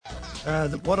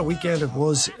What a weekend it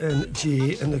was in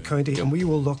GAA in the county, and we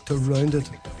will look to round it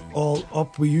all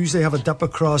up. We usually have a dip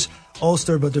across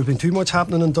Ulster, but there's been too much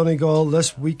happening in Donegal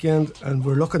this weekend, and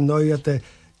we're looking now at the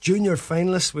junior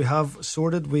finalists we have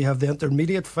sorted. We have the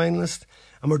intermediate finalists,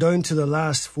 and we're down to the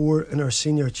last four in our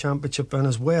senior championship, and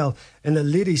as well in the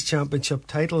ladies championship,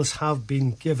 titles have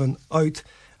been given out,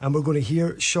 and we're going to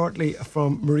hear shortly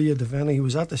from Maria Devaney, who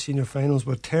was at the senior finals,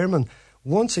 where Termon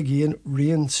once again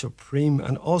reigned supreme,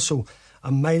 and also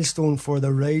a milestone for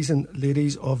the rising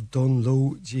ladies of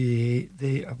Dunloe GAA.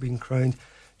 They have been crowned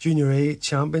Junior A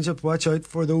Championship. Watch out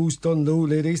for those Dunloe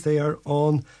ladies, they are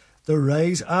on the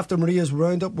rise. After Maria's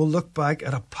roundup, we'll look back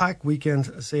at a packed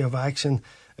weekend, say, of action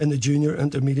in the junior,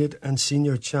 intermediate and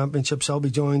senior championships. I'll be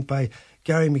joined by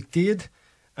Gary McDade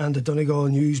and the Donegal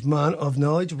News man of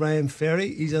knowledge, Ryan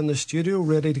Ferry. He's in the studio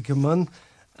ready to come in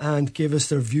and give us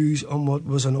their views on what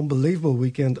was an unbelievable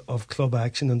weekend of club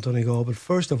action in Donegal. But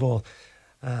first of all,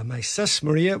 my sis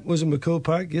Maria was in McCool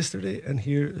Park yesterday, and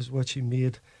here is what she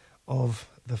made of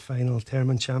the final.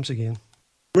 Termon champs again.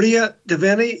 Maria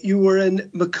Devaney, you were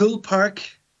in McCool Park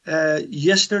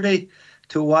yesterday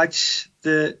to watch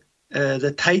the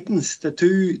Titans, the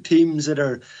two teams that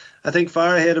are, I think,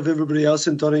 far ahead of everybody else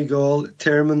in Donegal,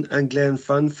 Termon and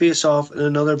Glenfin, face off in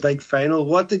another big final.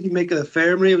 What did you make of the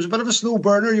affair, Maria? It was a bit of a slow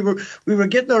burner. We were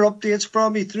getting our updates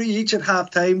from you, 3 each at half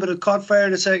time, but it caught fire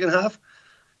in the second half.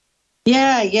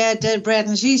 Yeah, it did, Brett.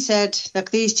 And as you said,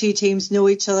 look, these two teams know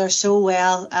each other so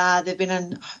well. They've been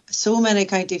in so many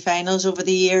county finals over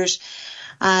the years,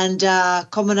 and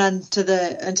coming into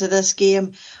this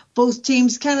game, both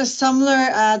teams kind of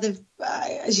similar. They've,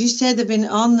 as you said, they've been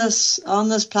on this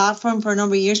platform for a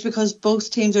number of years because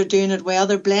both teams are doing it well.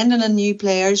 They're blending in new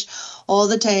players all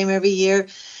the time, every year.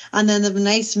 And then they've a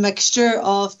nice mixture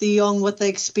of the young with the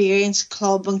experienced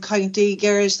club and county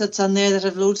girls that's in there that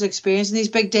have loads of experience in these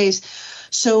big days.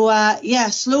 So,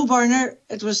 slow burner.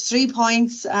 It was 3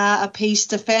 points apiece.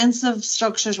 Defensive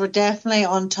structures were definitely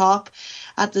on top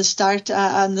at the start,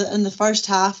 in the first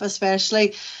half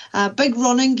especially. Big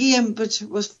running game, but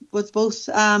with both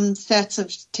sets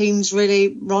of teams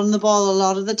really running the ball a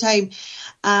lot of the time.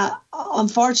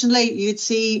 Unfortunately, you'd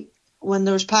see when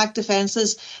there was packed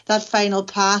defences, that final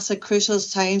pass at crucial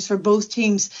times for both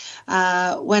teams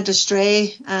went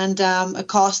astray, and it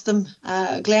cost them.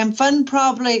 Glenfin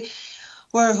probably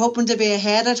were hoping to be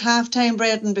ahead at half-time,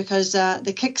 Bretton, because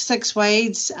they kicked 6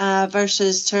 wides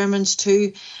versus Termon's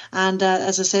 2, and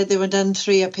as I said, they went in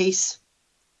 3 apiece.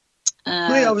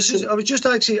 I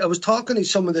was talking to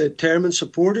some of the Termon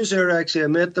supporters there. Actually, I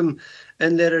met them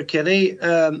in Letterkenny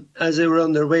as they were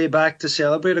on their way back to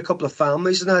celebrate, a couple of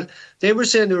families and that. They were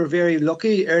saying they were very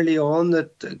lucky early on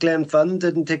that Glenfin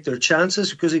didn't take their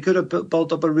chances, because he could have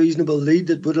built up a reasonable lead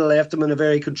that would have left them in a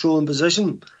very controlling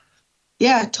position.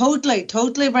 Yeah, totally,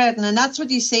 Bretton, and that's what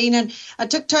you've seen. And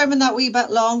it took Termon that wee bit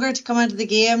longer to come into the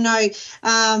game. Now,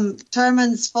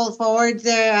 Termon's full forward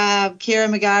there, Ciara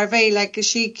McGarvey, like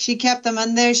she kept them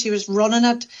in there. She was running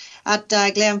it at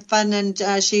Glenfin,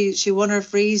 and she won her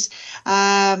frees.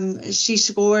 She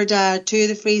scored 2 of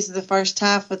the frees in the first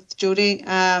half, with Jodie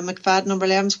McFadden, number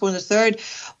 11, scoring the third.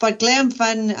 But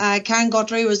Glenfin, Karen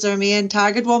Guthrie was their main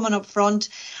target woman up front.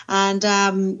 And,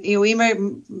 Emer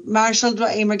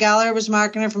Gallagher was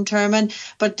marking her from Termon,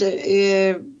 but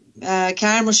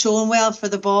Karen was showing well for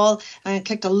the ball and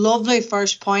kicked a lovely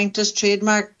first point, just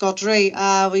trademark Guthrie,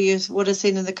 we would have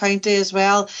seen in the county as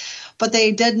well. But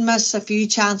they did miss a few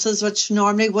chances which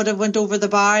normally would have went over the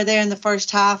bar there in the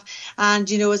first half.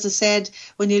 And, as I said,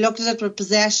 when you looked at it with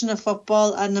possession of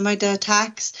football and the amount of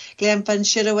attacks, Glenfin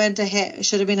should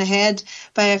have been ahead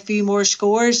by a few more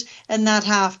scores in that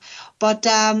half. But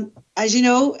as you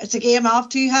know, it's a game of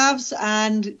 2 halves,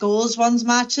 and goals wins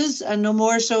matches, and no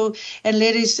more so in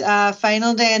ladies'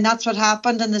 final day. And that's what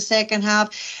happened in the second half.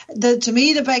 To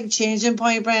me, the big changing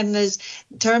point, Brendan, is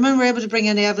Termon were able to bring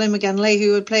in Evelyn McGinley,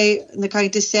 who would play in the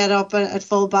county set up at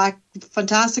full back.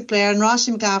 Fantastic player. And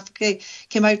Roshi McCaffrey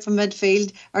came out from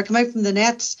the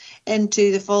nets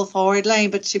into the full forward line,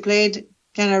 but she played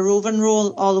kind of roving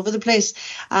role all over the place,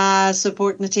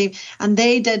 supporting the team, and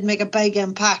they did make a big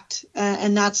impact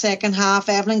in that second half.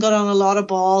 Evelyn got on a lot of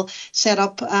ball, set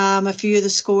up a few of the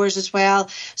scores as well.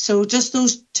 So just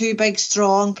those 2 big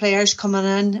strong players coming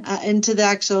in into the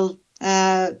actual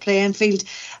playing field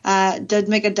did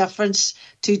make a difference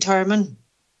to Termon.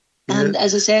 Yeah. And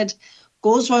as I said,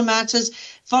 goals won matches.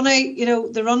 Funny,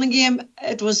 the running game,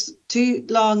 it was too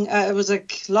long. It was a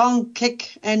long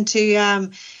kick into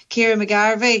Ciara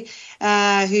McGarvey,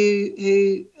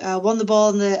 who won the ball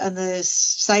on the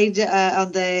side,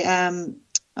 on the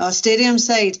stadium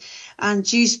side. and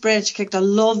G Sprint kicked a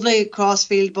lovely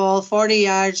crossfield ball, 40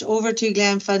 yards, over two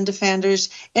Glenfin defenders,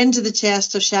 into the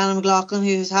chest of Shannon McLaughlin,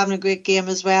 who was having a great game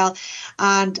as well.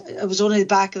 And it was only the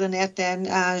back of the net then.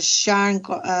 Sharon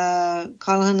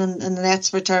Connellan in the nets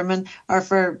for Termon, or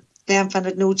for Glenfin,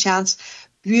 had no chance.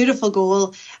 Beautiful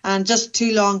goal, and just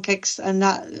two long kicks, and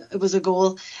that it was a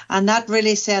goal, and that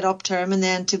really set up Termon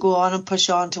then to go on and push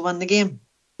on to win the game.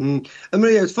 And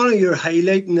Maria, it's funny you're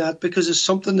highlighting that, because it's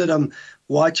something that I'm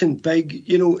watching big,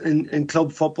 in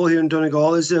club football here in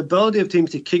Donegal, is the ability of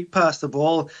teams to kick past the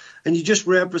ball. And you just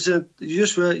reference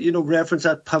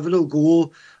that pivotal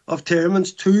goal of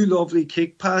Termon's, two lovely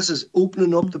kick passes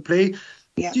opening up the play.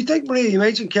 Yeah. Do you think, Maria, you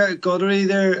mentioned Karen Goodry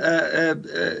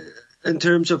there, in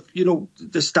terms of,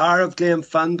 the star of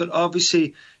Glenfin, but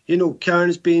obviously, Karen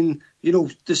has been,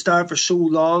 the star for so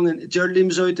long, and Geraldine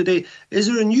was out today. Is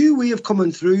there a new way of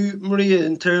coming through, Maria,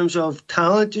 in terms of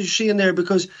talent you're seeing there?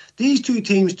 Because these two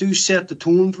teams do set the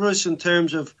tone for us in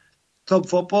terms of club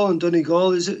football in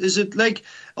Donegal. Is it like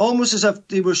almost as if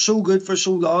they were so good for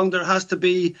so long, there has to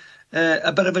be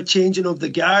a bit of a changing of the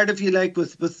guard, if you like,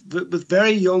 with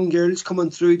very young girls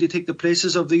coming through to take the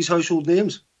places of these household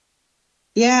names?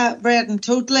 Yeah, Brendan,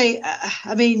 totally.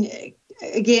 I mean,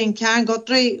 again, Karen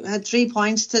Guthrie had 3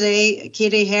 points today.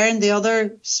 Katie Hearn, the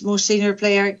other most senior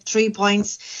player, 3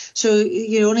 points. So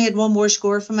you only had one more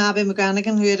score from Abby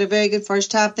McGranagan, who had a very good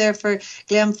first half there for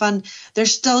Glenfin. They're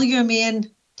still your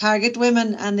main target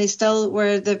women, and they still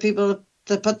were the people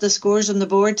that put the scores on the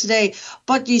board today.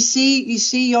 But you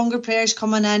see younger players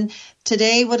coming in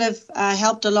today would have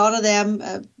helped a lot of them.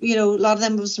 A lot of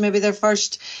them was maybe their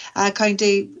first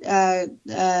county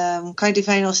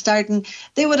final starting.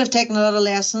 They would have taken a lot of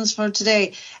lessons from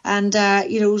today. And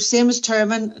same as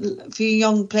Termon, a few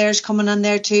young players coming in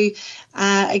there too.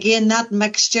 Again, that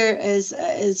mixture is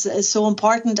so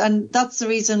important, and that's the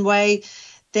reason why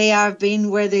they have been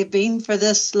where they've been for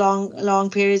this long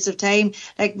periods of time.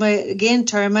 Like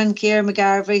Termon, Ciara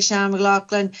McGarvey, Shannon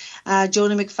McLaughlin,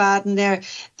 Jonah McFadden there.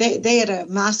 They had a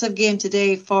massive game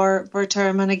today for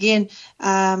Termon. Again,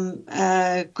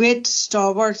 great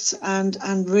stalwarts and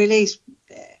really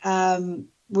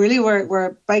were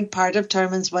a big part of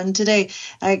Termon's win today.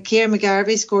 Ciara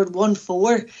McGarvey scored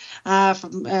 1-4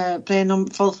 from playing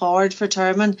full forward for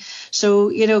Termon.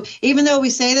 So, even though we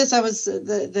say this, I was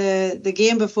the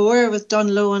game before with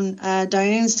Dunlow and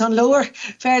Downings. Dunlow were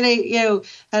fairly, had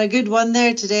a good one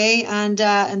there today, and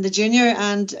in the junior,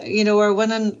 and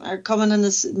are coming in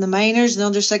the minors and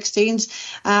under 16s,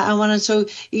 and winning. So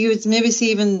you would maybe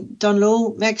see even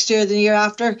Dunlow next year, the year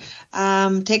after,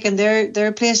 taking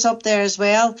their place up there as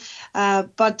well.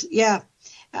 But yeah,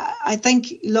 I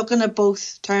think looking at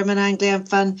both Termon and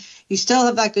Glenfin, you still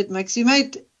have that good mix. You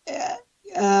might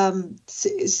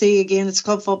see again, it's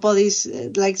club football, these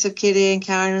likes of Katie and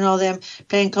Karen and all them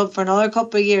playing club for another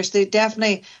couple of years. They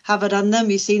definitely have it on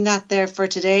them. You've seen that there for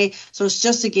today. So it's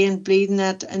just again blending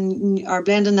that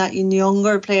in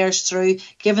younger players through,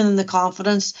 giving them the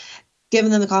confidence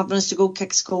to go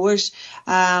kick scores,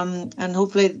 and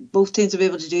hopefully both teams will be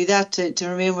able to do that to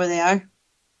remain where they are.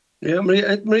 Yeah,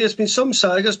 Maria, it's been some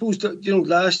saga, I suppose.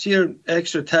 Last year,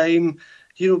 extra time,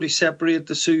 they separate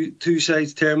the two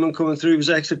sides. Termon coming through,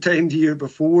 was extra time the year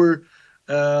before.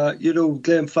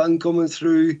 Glenfin coming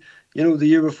through, the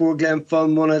year before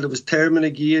Glenfin won it was Termon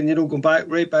again, going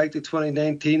right back to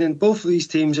 2019. And both of these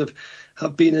teams have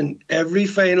been in every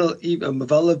final. Even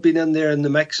Maville have been in there in the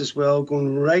mix as well,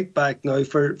 going right back now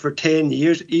for 10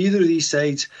 years. Either of these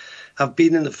sides have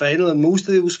been in the final, and most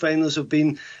of those finals have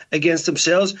been against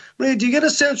themselves. Maria, do you get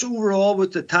a sense overall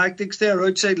with the tactics there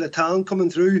outside Latown coming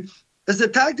through? Is the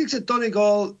tactics that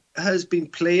Donegal has been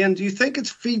playing, do you think it's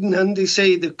feeding into,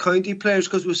 say, the county players?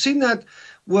 Because we've seen that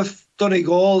with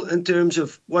Donegal in terms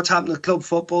of what's happened to club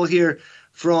football here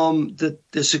from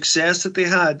the success that they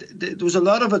had. There was a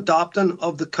lot of adopting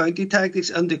of the county tactics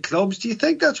and the clubs. Do you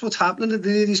think that's what's happening at the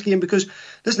ladies' game? Because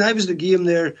listen, I was at the game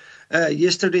there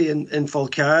yesterday in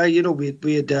Falcara.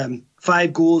 We had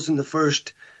 5 goals in the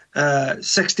first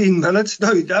 16 minutes.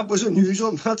 Now, that was unusual.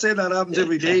 I'm not saying that happens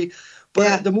every day.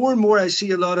 But the more and more I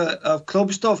see a lot of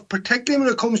club stuff, particularly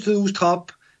when it comes to those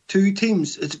top 2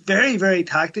 teams, it's very, very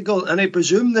tactical. And I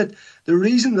presume that the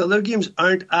reason the other games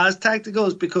aren't as tactical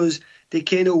is because they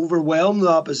kind of overwhelm the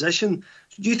opposition.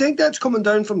 Do you think that's coming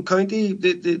down from county?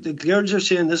 The girls are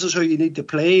saying this is how you need to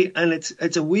play, and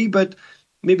it's a wee bit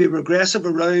maybe regressive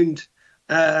around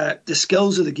the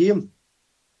skills of the game.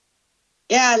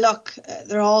 Yeah, look,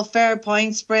 they're all fair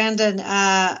points, Brendan,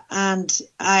 and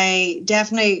I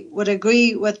definitely would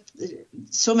agree with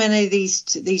so many of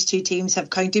these two teams have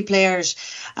county players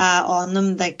on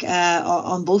them, like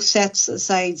on both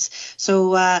sides.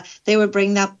 So they would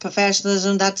bring that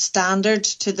professionalism, that standard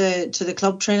to the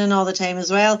club training all the time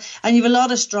as well. And you have a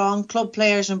lot of strong club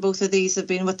players, and both of these have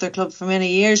been with their club for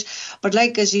many years. But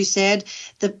like as you said,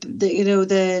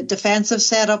 the defensive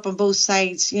setup on both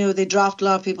sides, they dropped a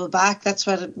lot of people back. That's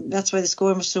why the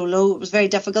score was so low. It was very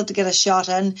difficult to get a shot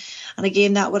in, and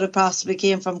again that would have possibly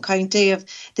came from county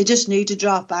if they just knew to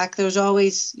drop back. There was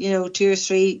always 2 or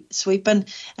 3 sweeping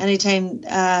anytime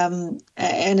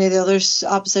any of the other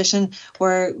opposition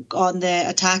were on the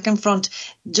attacking front.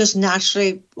 Just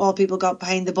naturally all people got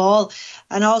behind the ball,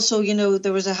 and also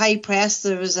there was a high press,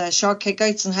 there was a short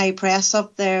kickouts and high press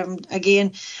up there.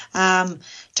 Again,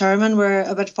 Termon were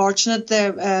a bit fortunate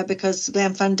there because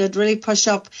Glenfin did really push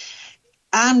up.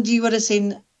 And you would have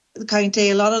seen the county,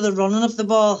 a lot of the running of the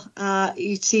ball.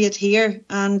 You'd see it here.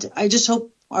 And I just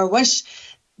hope or wish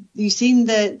you've seen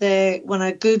the when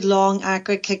a good, long,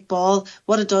 accurate kick ball,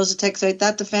 what it does, it takes out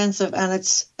that defensive. And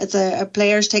it's a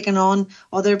players taking on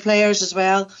other players as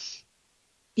well.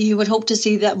 You would hope to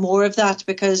see that more of that,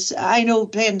 because I know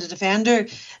playing the defender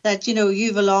that, you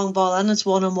have a long ball and it's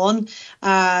 1-on-1,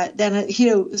 then,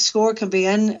 the score can be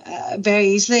in very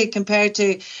easily compared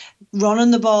to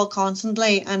running the ball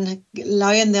constantly and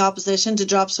allowing the opposition to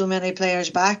drop so many players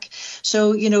back.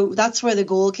 So, that's where the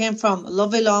goal came from. A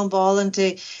lovely long ball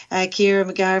into Ciara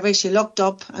McGarvey. She looked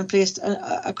up and placed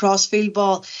a crossfield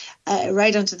ball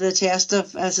right onto the chest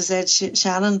of, as I said,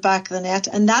 Shannon, back of the net.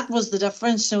 And that was the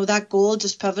difference. That goal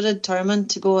just pivoted Termon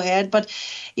to go ahead. But,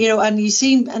 and you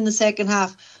seen in the second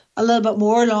half a little bit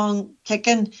more long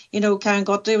kicking. Karen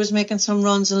Guthrie was making some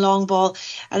runs and long ball.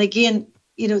 And again,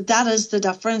 that is the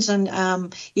difference.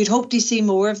 And you'd hope to see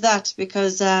more of that,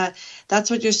 because that's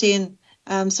what you're seeing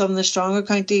some of the stronger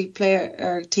county player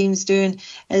or teams doing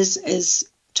is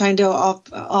trying to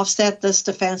offset this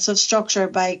defensive structure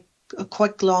by a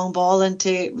quick long ball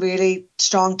into really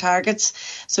strong targets.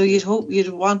 So you'd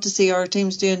want to see our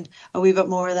teams doing a wee bit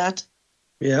more of that.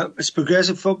 Yeah, it's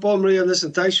progressive football, Maria.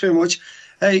 Listen, thanks very much.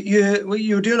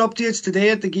 You're doing updates today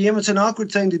at the game. It's an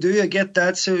awkward thing to do. I get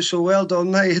that. So well done,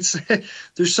 mate.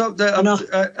 There's something.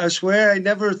 I swear, I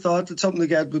never thought that something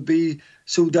like that would be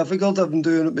so difficult. I've been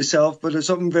doing it myself, but there's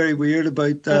something very weird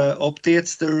about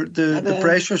updates. The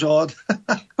pressure's on.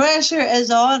 Pressure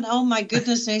is on. Oh my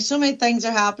goodness me! So many things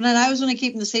are happening. I was only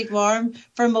keeping the seat warm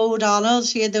for Mo O'Donnell.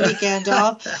 She had the weekend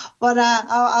off, but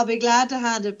I'll be glad to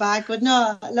hand it back. But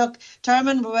no, look,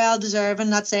 Termon were well deserving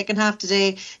that second half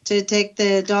today to take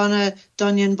the Donna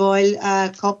Dunyan Boyle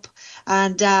Cup.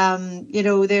 And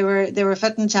they were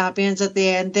fitting champions at the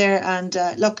end there. And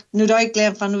look, no doubt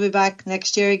Glenfin will be back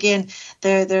next year again.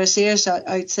 They're a serious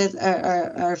outset,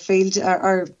 our field,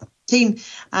 our team,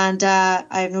 and I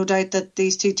have no doubt that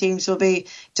these two teams will be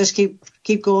just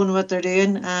keep going what they're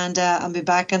doing, and be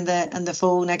back in the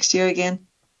fold next year again.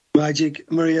 Magic.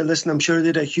 Maria, listen, I'm sure they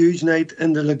had a huge night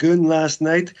in the Lagoon last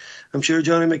night. I'm sure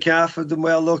Johnny McCaff had them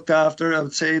well looked after. I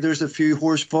would say there's a few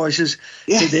hoarse voices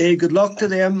today. Good luck to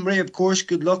them, Maria, of course.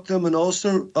 Good luck to them in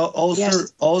Ulster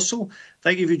Yes. Also.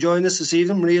 Thank you for joining us this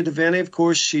evening. Maria Devaney, of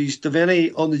course, she's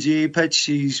Devaney on the GA pitch.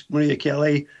 She's Maria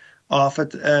Kelly off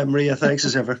it. Maria, thanks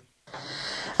as ever.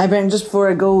 Hi, Brendan. Just before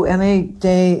I go, any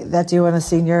day that you win a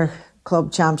senior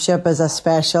club championship is a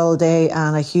special day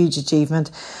and a huge achievement.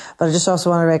 But I just also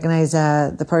want to recognise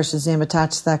the person's name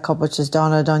attached to that cup, which is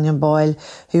Donna Dunyan Boyle,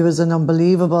 who was an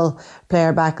unbelievable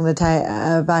player back in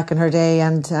her day.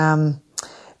 And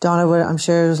Donna, I'm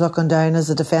sure, was looking down as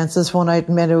a defences one out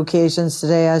on many occasions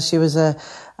today, as she was a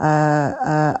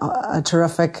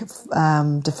terrific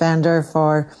defender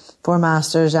for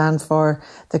Masters and for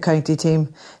the county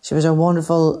team. She was a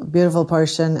wonderful, beautiful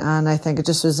person, and I think it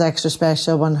just was extra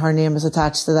special when her name was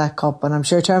attached to that cup. And I'm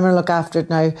sure Termon will look after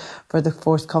it now for the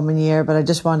forthcoming year, but I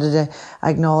just wanted to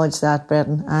acknowledge that,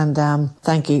 Brendan, and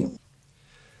thank you.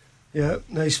 Yeah,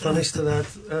 nice finish to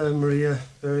that, Maria.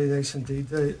 Very nice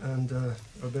indeed, and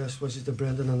our best wishes to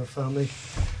Brendan and the family.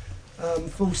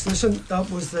 Folks, listen, that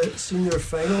was the senior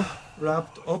final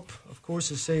wrapped up. Of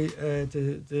course, I say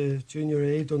the Junior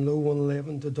A, Dunlow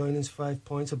 111 to Downing's 5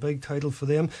 points, a big title for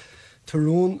them.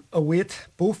 Tyrone await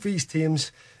both these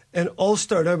teams in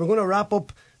Ulster. Now we're going to wrap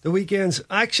up the weekend's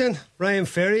action. Ryan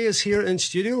Ferry is here in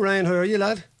studio. Ryan, how are you,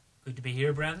 lad? Good to be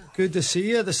here, Brendan. Good to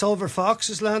see you. The Silver Fox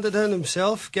has landed in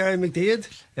himself, Gary McDaid.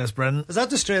 Yes, Brendan. Is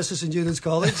that the stress of St Jude's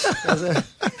College?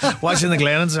 Watching the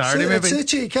Glen on Saturday, maybe.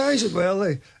 He carries it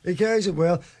well. He carries it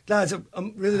well. Lads,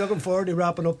 I'm really looking forward to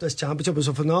wrapping up this championship. It was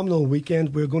a phenomenal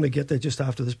weekend. We're going to get there just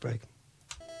after this break.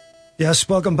 Yes,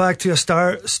 welcome back to a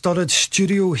star-studded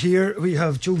studio here. We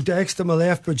have Joe Dex to my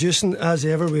left producing as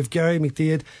ever. We have Gary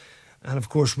McDaid and of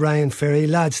course Ryan Ferry.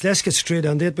 Lads, let's get straight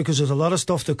into it because there's a lot of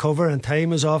stuff to cover and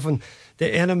time is often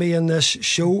the enemy in this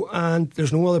show, and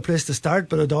there's no other place to start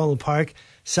but O'Donnell Park.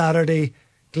 Saturday,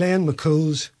 Glen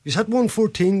McCool's. He's hit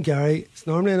 114, Gary. It's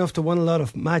normally enough to win a lot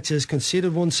of matches,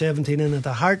 conceded 117, and at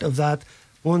the heart of that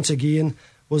once again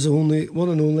was the one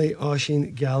and only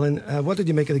Oisín Gallen. What did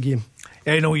you make of the game?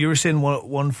 Yeah, you know, you were saying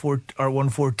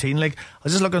 114. Like, I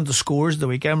was just looking at the scores of the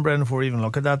weekend, Brendan, before we even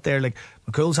look at that there. Like,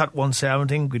 McCool's had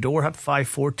 117, Gweedore had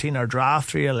 514, our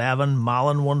draft 311,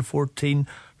 Malin 114,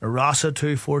 Rossa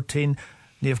 214,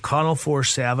 Niamh Connell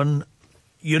 47.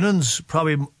 Union's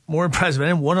probably more impressive than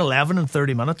him, 111 in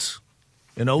 30 minutes.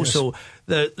 You know, yes. So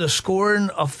the scoring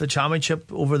of the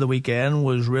championship over the weekend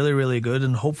was really, really good,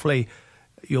 and hopefully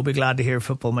you'll be glad to hear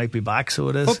football might be back, so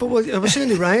it is. But I was saying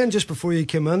to Ryan just before you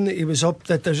came in, he was up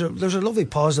that there's a lovely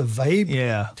positive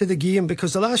vibe to the game,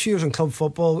 because the last few years in club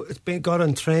football it's got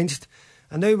entrenched,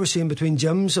 and now we're seeing between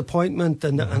Jim's appointment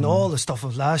and all the stuff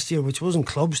of last year, which wasn't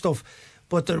club stuff,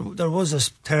 but there was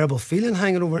this terrible feeling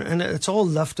hanging over, and it's all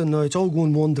lifting now, it's all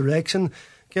going one direction,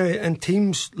 Gary, and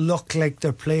teams look like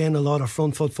they're playing a lot of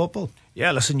front foot football.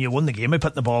 Yeah, listen, you won the game by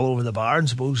putting the ball over the bar, and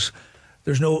suppose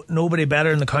there's nobody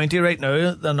better in the county right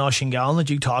now than Oisín Gallen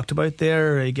that you talked about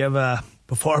there. He gave a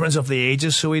performance of the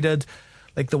ages, so he did.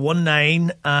 Like the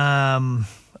 1-9,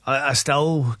 I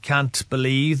still can't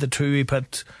believe the two he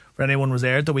put for anyone was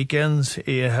there at the weekends,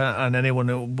 and anyone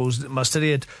who must have. He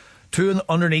had two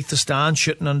underneath the stand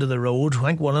shooting under the road. I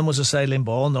think one of them was a sideline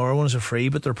ball and the other one was a free,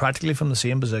 but they're practically from the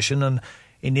same position, and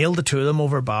he nailed the two of them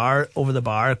over the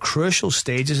bar, crucial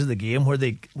stages of the game where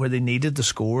they needed the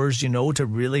scores, you know, to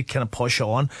really kind of push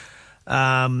on.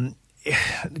 John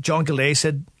Gilday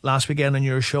said last weekend on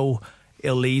your show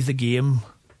he'll leave the game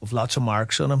with lots of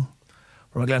marks on him.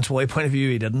 From a Glenswolly point of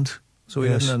view, he didn't. So he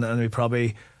didn't, and he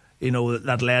probably, you know,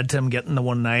 that led to him getting the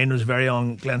 1-9. It was very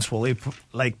on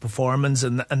Glenswolly-like performance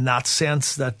in that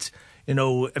sense that, you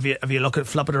know, if you look at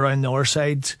flip it around the other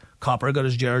side, Copper got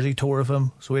his jersey tore of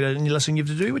him. So listen, you have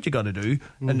to do what you got to do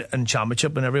in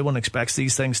championship, and everyone expects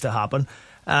these things to happen.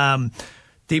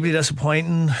 Deeply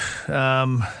disappointing.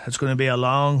 It's going to be a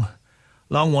long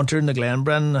winter in the Glen,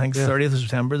 Brendan. I think 30th of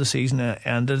September the season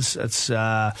ended.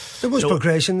 There was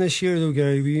progression this year, though,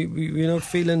 Gary. We're not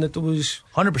feeling that there was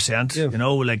 100%. Yeah. You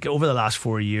know, like over the last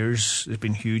 4 years, there's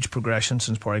been huge progression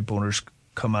since Pádraig Boners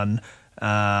come in.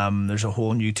 There's a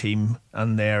whole new team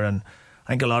in there, and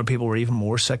I think a lot of people were even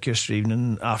more sick yesterday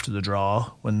evening after the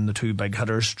draw when the two big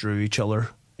hitters drew each other,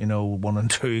 you know, 1 and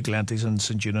 2, Glenties and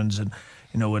St Junans, and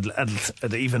you know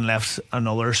it even left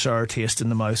another sour taste in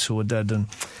the mouth, so it did. And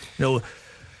you know,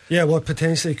 yeah, what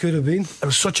potentially could have been. It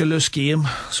was such a loose game,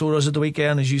 so it was at the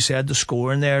weekend, as you said, the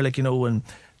score in there, like, you know, when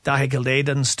Daithí Kildare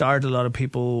didn't start, a lot of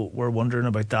people were wondering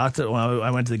about that. When I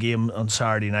went to the game on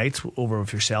Saturday night over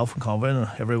with yourself and Convin,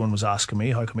 and everyone was asking me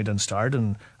how come he didn't start,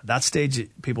 and at that stage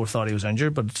people thought he was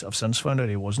injured, but I've since found out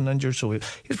he wasn't injured, so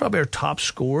he's probably our top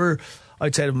scorer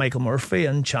outside of Michael Murphy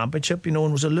in championship, you know,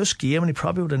 and it was a loose game and he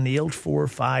probably would have nailed 4 or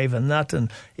 5 in that,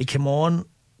 and he came on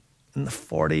in the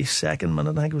 42nd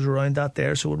minute, I think it was around that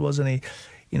there, so it wasn't he.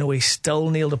 You know, he still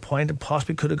nailed a point and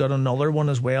possibly could have got another one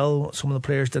as well. Some of the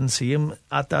players didn't see him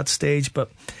at that stage. But,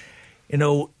 you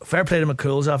know, fair play to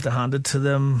McCool's, I have to hand it to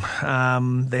them.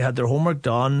 They had their homework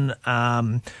done.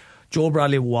 Joel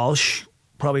Bradley Walsh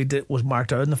probably was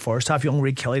marked out in the first half. Young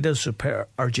Reid Kelly did,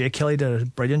 or Jay Kelly did a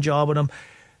brilliant job with him.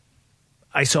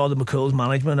 I saw the McCool's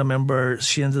management. I remember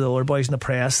seeing the other boys in the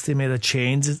press, they made a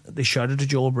change. They shouted to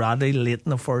Joel Bradley late in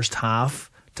the first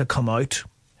half to come out.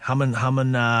 Him and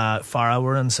Farah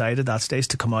were inside at that stage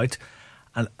to come out,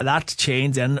 and that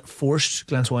change then forced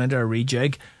Glenswolly into a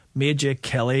rejig, made Jake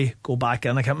Kelly go back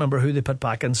in. I can't remember who they put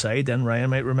back inside then,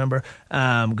 Ryan might remember,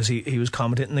 because he was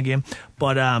commentating the game,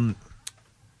 but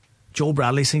Joel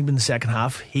Bradley seemed in the second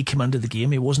half, he came into the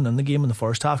game. He wasn't in the game in the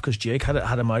first half because Jake had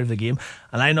him out of the game,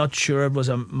 and I'm not sure it was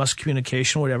a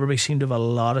miscommunication where everybody seemed to have a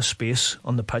lot of space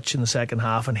on the pitch in the second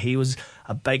half, and he was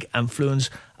a big influence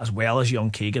as well as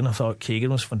young Keegan. I thought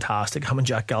Keegan was fantastic. Him and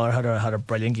Jack Gallagher had a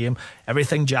brilliant game.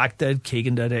 Everything Jack did,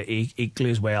 Keegan did it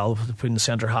equally as well, between the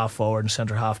centre half forward and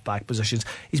centre half back positions.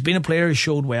 He's been a player who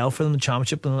showed well for them in the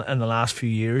championship in the last few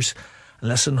years. And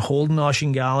listen, holding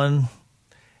Oisín Gallen,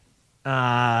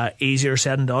 easier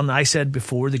said than done. I said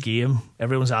before the game,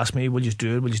 everyone's asked me, will you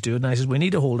do it? And I said, we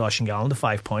need to hold Oshingallen to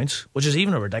 5 points, which is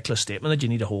even a ridiculous statement that you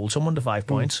need to hold someone to 5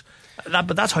 points.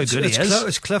 But that's how good he is.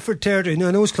 It's Clifford territory. No,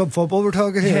 I know it's club football we're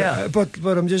talking here, yeah. but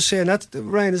I'm just saying that,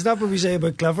 Ryan, is that what we say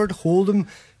about Clifford? Hold him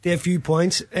to a few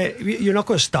points. You're not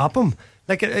going to stop him.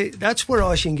 That's where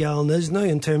Oshingallen is now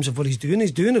in terms of what he's doing.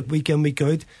 He's doing it week in, week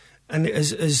out. And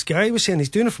as Gary was saying, he's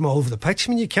doing it from all over the pitch. I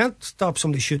mean, you can't stop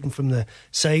somebody shooting from the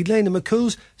sideline. And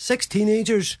McCool's 6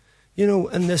 teenagers,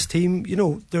 in this team,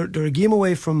 they're a game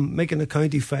away from making the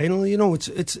county final.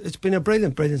 It's been a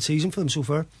brilliant season for them so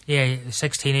far. Yeah,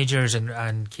 6 teenagers,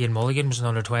 and Cian Mulligan was an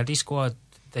under-20 squad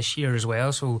this year as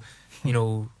well. So,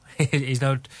 he's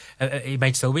not. He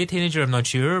might still be a teenager, I'm not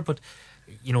sure, but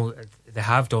they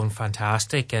have done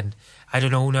fantastic. And I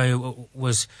don't know now,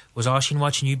 was Oshin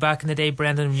watching you back in the day,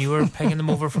 Brendan, when you were pinging them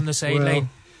over from the sideline?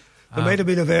 It might have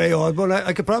been a very odd one.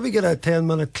 I could probably get a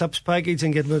 10-minute clips package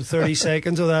and get about 30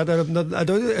 seconds of that. I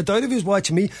doubt if he was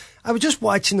watching me. I was just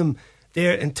watching him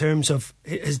there in terms of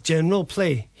his general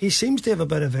play. He seems to have a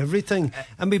bit of everything.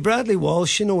 And with Bradley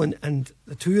Walsh, and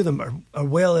the two of them are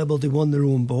well able to win their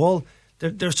own ball.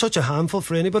 They're such a handful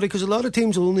for anybody, because a lot of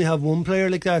teams will only have one player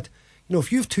like that. If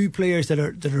you have 2 players that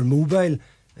are mobile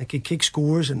and can kick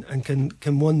scores and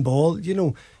can win ball,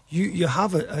 you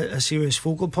have a serious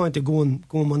focal point to go and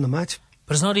win the match.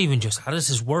 But it's not even just that, it's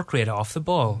his work rate off the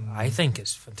ball. I think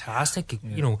is fantastic.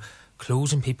 Yeah.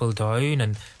 Closing people down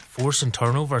and forcing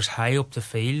turnovers high up the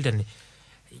field, and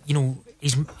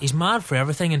he's mad for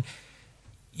everything. And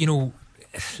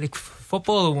like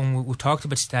football, when we talked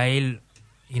about style,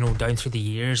 down through the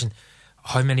years, and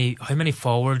how many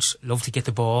forwards love to get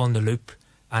the ball in the loop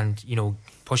and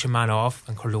push a man off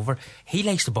and curl over. He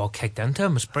likes the ball kicked into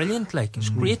him. It's brilliant. It's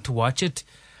great to watch it,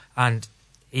 and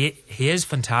he is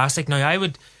fantastic. Now,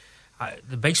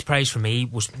 the big surprise for me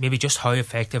was maybe just how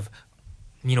effective,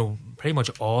 pretty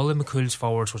much all of McCool's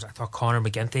forwards was. I thought Conor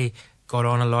McGinty got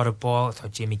on a lot of ball. I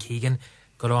thought Jamie Keegan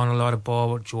got on a lot of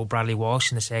ball with Joe Bradley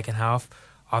Walsh in the second half.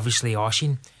 Obviously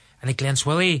Oshin. And Glen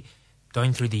Swilly,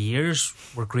 down through the years,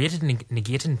 were great at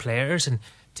negating players. And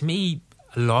to me,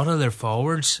 a lot of their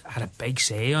forwards had a big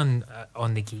say on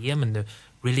the game, and they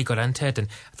really got into it. And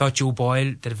I thought Joe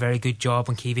Boyle did a very good job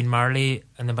on Kevin Marley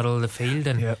in the middle of the field.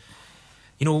 And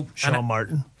Sean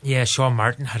Martin. Yeah, Sean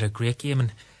Martin had a great game.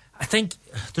 And I think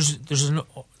there's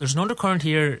an undercurrent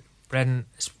here, Brendan.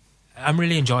 I'm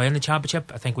really enjoying the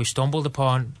championship. I think we've stumbled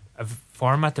upon a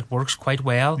format that works quite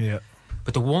well. Yeah.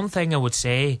 But the one thing I would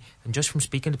say, and just from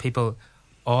speaking to people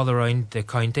all around the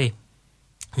county,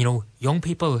 young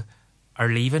people are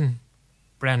leaving,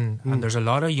 Brendan, and there's a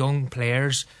lot of young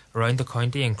players around the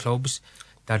county and clubs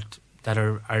that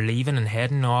are leaving and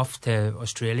heading off to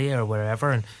Australia or wherever.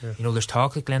 And there's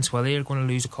talk that Glen Swilly are going to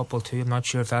lose a couple too. I'm not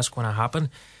sure if that's going to happen.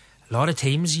 A lot of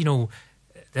teams,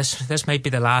 this might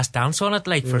be the last dance on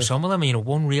it. For some of them,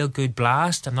 one real good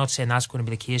blast. I'm not saying that's going to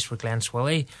be the case for Glen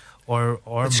Swilly or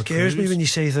it scares me when you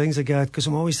say things like that, because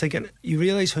I'm always thinking, you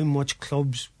realise how much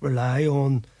clubs rely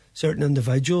on certain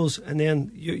individuals, and then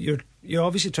you're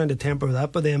obviously trying to temper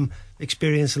that by them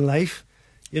experiencing life.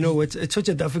 It's such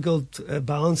a difficult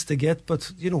balance to get,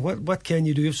 but what can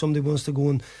you do if somebody wants to go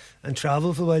and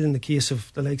travel for a while? In the case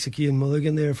of the likes of Cian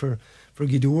Mulligan there for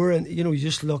Gweedore, and you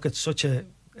just look at such a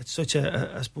I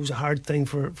suppose a hard thing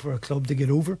for a club to get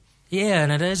over. Yeah,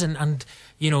 and it is, and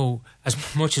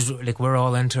as much as we're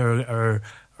all into our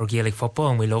Gaelic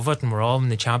football and we love it, and we're all in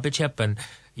the championship, and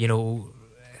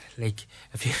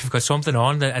if you've got something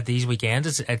on at these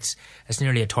weekends, it's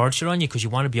nearly a torture on you because you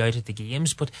want to be out at the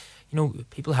games. But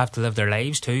people have to live their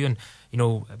lives too, and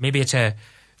maybe it's a.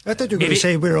 I thought you were going to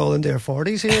say we're all in their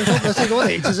 40s here. I was like, what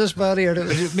age is this bad here?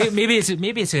 Maybe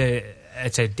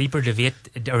it's a deeper debate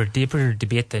or a deeper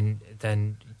debate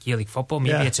than Gaelic football.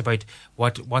 Maybe it's about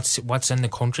what's in the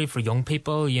country for young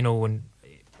people,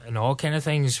 and all kind of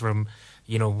things, from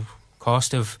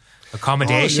cost of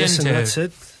accommodation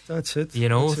to that's it.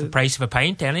 The price of a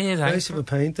pint, anything. Price of a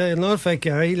pint. A lot of fact,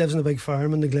 Gary, he lives in a big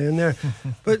farm in the Glen there.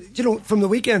 But, from the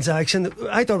weekend's action,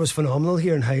 I thought it was phenomenal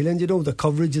here in Highland. The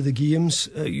coverage of the games,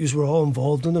 you were all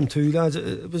involved in them too, lads.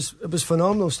 It was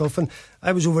phenomenal stuff. And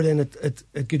I was over then at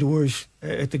Gweedore's,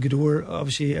 at the Gweedore,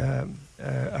 obviously,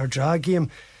 our drag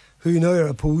game, who now are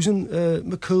opposing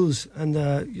McCool's. And,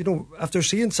 after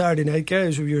seeing Saturday night,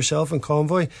 guys, with yourself and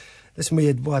Convoy, this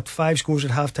made 5 scores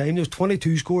at half time. There's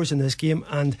 22 scores in this game,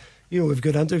 and we've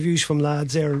got interviews from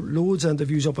lads there, loads of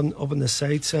interviews up on the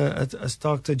sites. I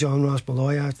talked to John Ross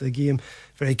Malloy after the game,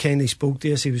 very kindly spoke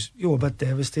to us. He was a bit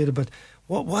devastated, but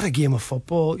what a game of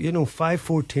football.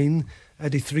 5-14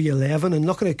 had 3-11. And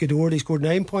looking at Gweedore, they scored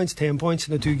 9 points, 10 points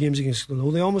in the 2 games against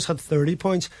Glenolea. They almost had 30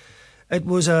 points. It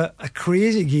was a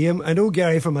crazy game. I know,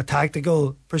 Gary, from a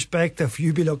tactical perspective,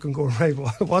 you'd be looking going, right,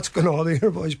 what's going on here,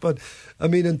 boys? But, I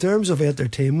mean, in terms of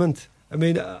entertainment, I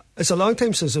mean, it's a long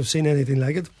time since I've seen anything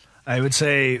like it. I would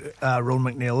say Rowan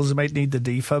McNeil's might need the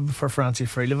defib for Francie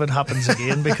Friel if it happens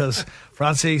again, because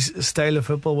Francie's style of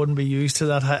football wouldn't be used to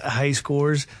that high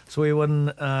scores, so he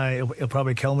wouldn't. He'll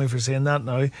probably kill me for saying that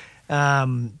now.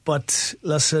 But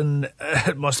listen,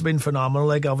 it must have been phenomenal.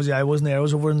 Like, obviously I wasn't there, I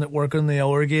was over working the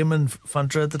hour game in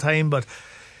Fantra at the time, but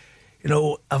you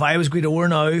know, if I was Gweedore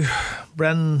now,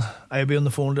 Brendan, I'd be on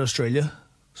the phone to Australia.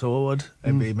 So I would.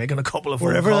 I'd be making a couple of phone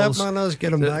wherever calls. That man is,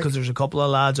 get him back. Because there's a couple of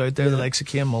lads out there, the likes of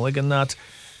Cian Mulligan, that.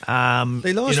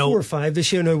 They lost 4 or 5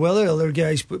 this year. Now, well, there are other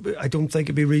guys, but I don't think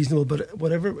it'd be reasonable. But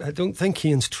whatever, I don't think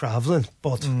Cian's travelling.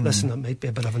 But listen, it might be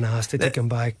a bit of an ass to take him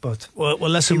back. But well,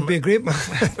 listen, he'd be a great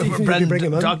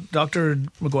man. Dr.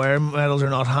 Maguire medals are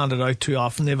not handed out too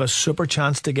often. They have a super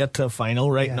chance to get to a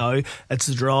final now. It's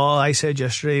the draw. I said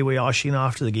yesterday with Oisín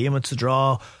after the game, it's the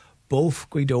draw both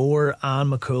Gweedore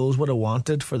and McCool's would have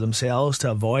wanted for themselves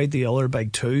to avoid the other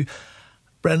big 2.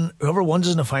 Brendan, whoever wins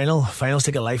in the finals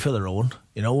take a life of their own.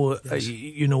 You know,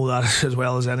 you know that as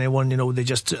well as anyone. You know,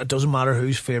 it doesn't matter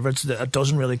who's favourites. It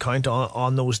doesn't really count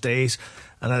on those days.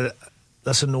 And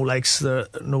listen, no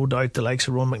doubt the likes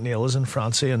of Rowan McNeil is in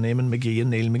Francie, and Eamon McGee and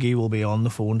Neil McGee will be on the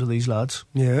phone to these lads.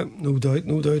 Yeah, no doubt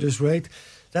is right.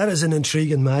 That is an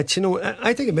intriguing match. You know,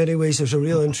 I think in many ways there's a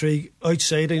real intrigue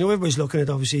outside. I know everybody's looking at,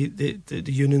 obviously, the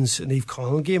Unions and Eve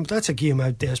Connell game, but that's a game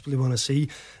I desperately want to see.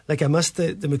 Like, I missed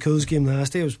the McCool's game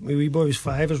last day. My wee boy was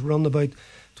 5. I was running about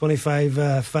 25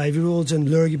 5-year-olds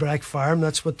in Lurgy Farm.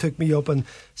 That's what took me up on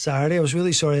Saturday. I was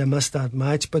really sorry I missed that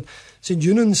match. But St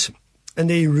Unions and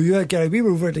the Rua, Gary, we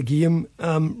were over at the game,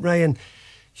 Ryan.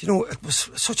 You know, it was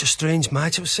such a strange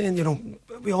match. I was saying, you know,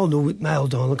 we all know Niall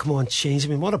O'Donnell, come on, change. I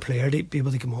mean, what a player to be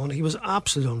able to come on. He was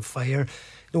absolutely on fire.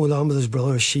 You know, along with his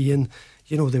brother Sheehan,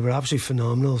 you know, they were absolutely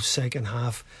phenomenal second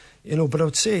half. You know, but I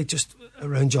would say just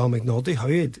around John McNulty,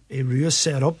 how Rua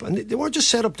set up. And they weren't just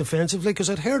set up defensively, because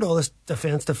I'd heard all this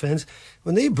defence.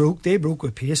 When they broke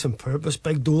with pace and purpose.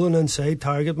 Big Dolan inside,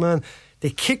 target man.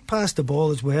 They kicked past the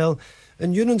ball as well.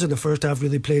 And Unions in the first half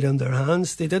really played in their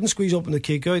hands. They didn't squeeze up in the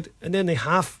kick out, and then they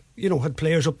had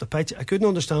players up the pitch. I couldn't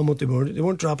understand what they were. They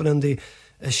weren't dropping into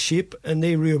a shape, and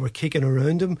they really were kicking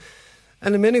around them.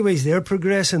 And in many ways they're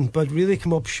progressing, but really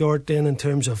come up short then in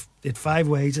terms of they had 5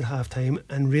 wides at half time,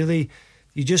 and really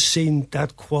you just seen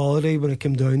that quality when it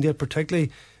came down to it, particularly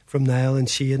from Niall and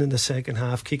Sheehan in the second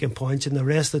half, kicking points, and the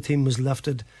rest of the team was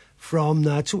lifted from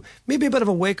that. So maybe a bit of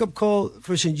a wake-up call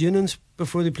for St Unions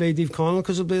before they played Eve Connell,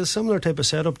 because it'll be a similar type of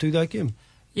setup to that game.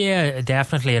 Yeah,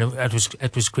 definitely. And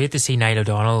it was great to see Niall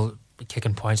O'Donnell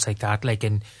kicking points like that. Like,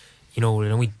 and you know,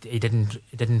 he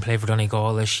didn't play for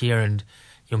Donegal this year, and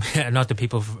you know, not that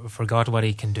people forgot what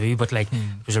he can do, but like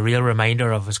it was a real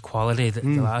reminder of his quality the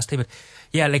last day. But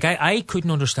yeah, like I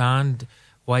couldn't understand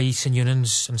why St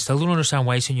Unions, and still don't understand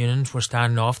why St Unions were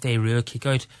standing off the Rua kick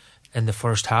out in the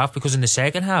first half, because in the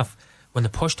second half, when they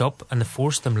pushed up and they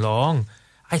forced them long,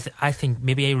 I think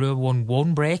maybe Rua won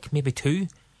 1 break, maybe 2.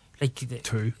 Like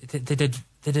 2.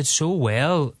 They did so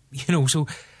well, you know. So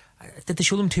did they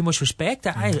show them too much respect?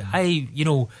 I you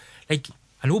know, like,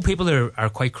 I know people are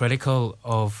quite critical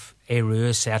of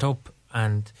Rua's setup,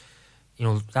 and you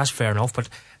know that's fair enough. But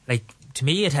like, to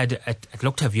me, it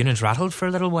looked to have Unions rattled for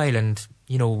a little while, and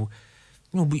you know,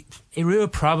 Rua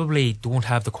probably don't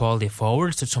have the quality of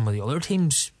forwards that some of the other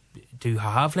teams do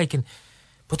have. Like,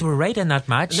 but they were right in that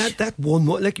match. And that one,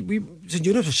 like, St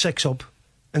Unions were 6 up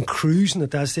and cruising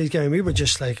at that stage, Gary. We were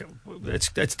just like,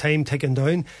 it's time ticking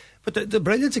down. But the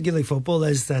brilliance of Gaelic football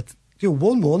is that, you know,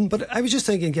 1-1. But I was just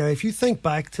thinking, Gary, if you think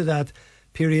back to that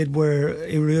period where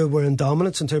Rua were in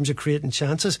dominance in terms of creating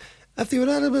chances, if they would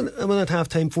have been at half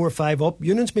time 4 or 5 up,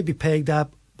 Unions maybe pegged that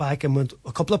back and went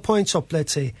a couple of points up,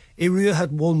 let's say. Rua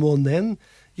had 1-1 then.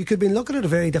 You could be looking at a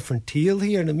very different tale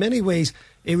here, and in many ways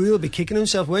Rua will be kicking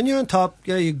himself. When you're on top,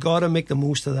 yeah, you got to make the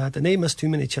most of that, and they missed too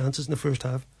many chances in the first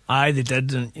half. Aye, they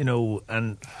did, and you know,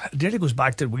 and it really goes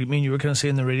back to what you were kind of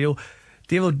saying in the radio.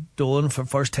 David Dolan, for the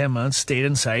first 10 minutes, stayed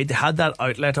inside. They had that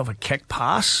outlet of a kick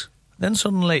pass. Then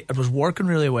suddenly it was working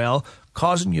really well,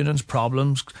 causing Unions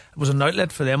problems. It was an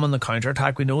outlet for them on the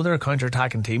counter-attack. We know they're a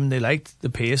counter-attacking team. They liked the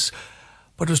pace.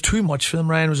 But it was too much for them,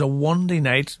 Ryan. It was a one-day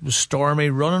night. It was stormy,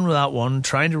 running with that one,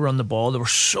 trying to run the ball. There were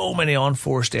so many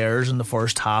unforced errors in the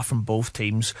first half from both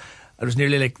teams. It was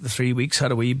nearly like the 3 weeks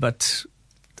had a wee bit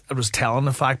it was telling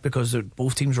the fact because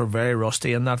both teams were very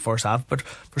rusty in that first half. But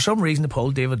for some reason, they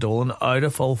pulled David Dolan out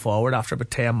of full forward after about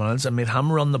 10 minutes and made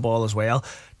him run the ball as well.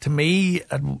 To me,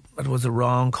 it was the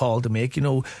wrong call to make.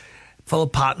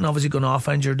 Philip Patton obviously going off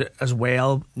injured as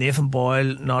well. Nathan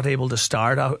Boyle not able to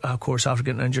start, of course, after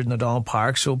getting injured in the Donald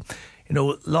Park. So, a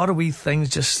lot of wee things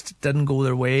just didn't go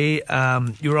their way.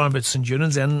 You were on about St.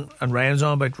 Eunan's and Ryan's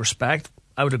on about respect.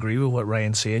 I would agree with what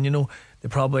Ryan's saying. They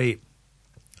probably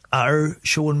are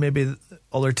showing maybe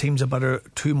other teams a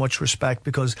bit too much respect,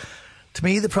 because to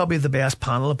me they're probably the best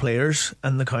panel of players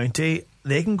in the county.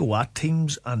 They can go at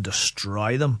teams and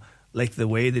destroy them, like the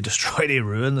way they destroyed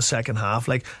Aru in the second half.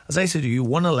 Like, as I said to you,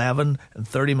 1-11 in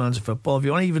 30 minutes of football. If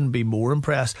you want to even be more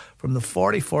impressed, from the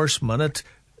 41st minute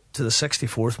to the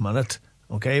 64th minute,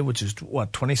 okay, which is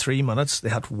 23 minutes, they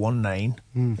had 1-9,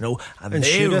 and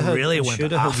they really went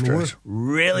after it.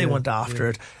 Really went after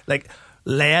it. Like,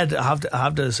 led, I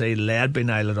have to say, led by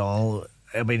Niall O'Donnell.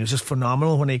 I mean, it was just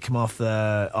phenomenal when he came off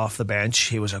the bench.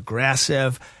 He was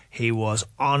aggressive. He was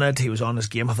on it. He was on his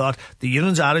game. I thought the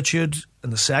Union's attitude in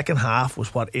the second half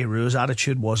was what Aru's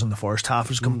attitude was in the first half.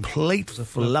 It was complete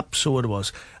flip. So it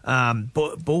was.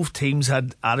 Both teams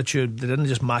had attitude. They didn't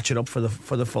just match it up for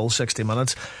the full 60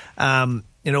 minutes.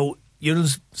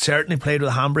 Union's certainly played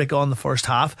with a handbrake on the first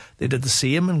half. They did the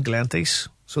same in Glenties.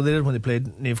 So they did when they played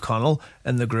Niamh Connell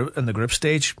in the group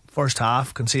stage. First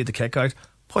half, conceded the kick out,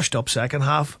 pushed up second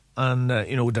half, and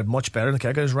did much better in the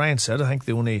kick out. As Ryan said, I think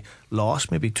they only lost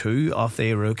maybe 2 off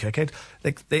the Aru kick out.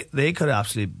 Like, they could have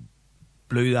absolutely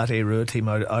blew that Aru team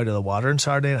out of the water on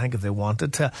Saturday, I think, if they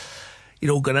wanted to.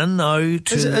 Get in now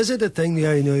to... Is it a thing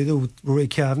there now, though, Rory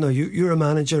Kavanagh? You're a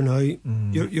manager now.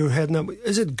 You're heading up.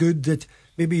 Is it good that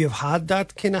maybe you've had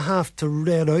that kind of half to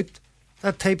read out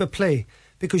that type of play?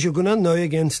 Because you're going in now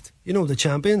against, the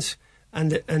champions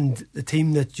and the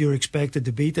team that you're expected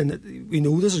to beat, and we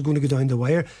know this is going to go down the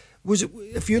wire.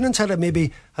 If Union's had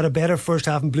a better first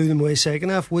half and blew them away second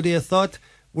half, would they have thought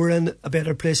we're in a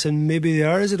better place than maybe they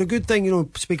are? Is it a good thing,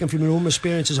 speaking from your own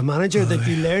experience as a manager, that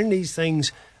you learn these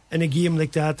things in a game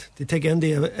like that to take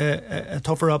into a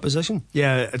tougher opposition?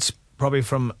 Yeah, it's probably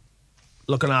from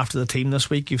looking after the team this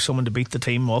week. You've someone to beat the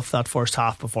team off that first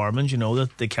half performance. That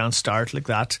they can't start like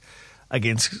that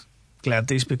against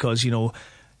Glenties, because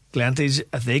Glenties,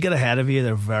 if they get ahead of you,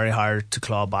 they're very hard to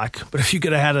claw back. But if you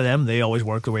get ahead of them, they always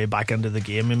work their way back into the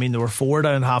game. I mean, they were 4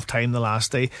 down half time the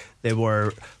last day. They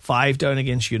were 5 down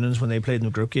against Unions when they played in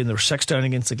the group game. They were 6 down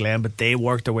against the Glen, but they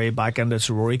worked their way back into it.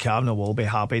 So Rory Kavanagh will be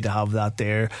happy to have that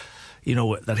there,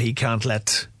 that he can't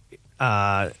let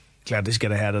Glenties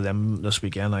get ahead of them this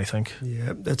weekend, I think.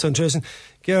 Yeah, that's interesting.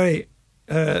 Gary,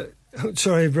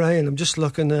 sorry, Brian, I'm just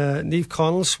looking. Niamh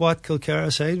Connell swat Kilcara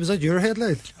aside. Was that your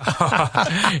headlight?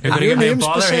 You're going to get me a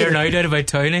bother here now, out about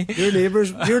Tony. Your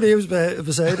name's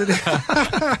beside it.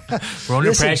 We're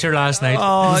under pressure last night.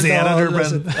 Oh, the editor,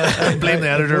 Brendan. Blame the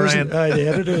editor, Ryan. The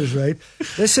editor is right.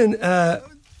 Listen,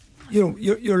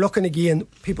 you're looking again.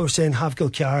 People are saying, have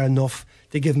Kilcara enough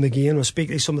to give them again? I was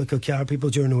speaking to some of the Kilcara people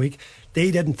during the week.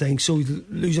 They didn't think so.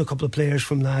 Losing a couple of players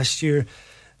from last year,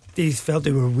 they felt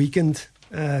they were weakened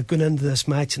going into this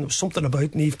match, and there was something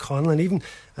about Niamh Connell. And even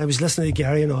I was listening to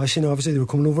Gary and Oisin, obviously they were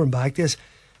coming over and back to us.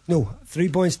 3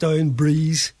 points down,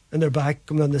 breeze, and they're back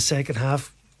coming in the second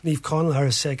half. Niamh Connell are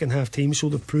a second half team, so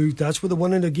they've proved that's where the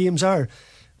winning of games are,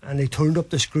 and they turned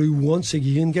up the screw once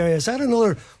again. Gary, is that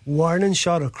another warning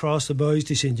shot across the bows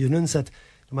to St. Eunan's that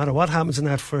no matter what happens in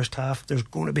that first half, there's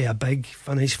going to be a big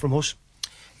finish from us?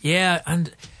 Yeah,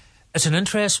 and it's an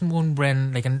interesting one,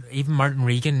 Bren. Like, and even Martin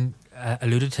Regan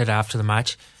alluded to it after the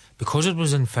match, because it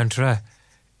was in Fintra,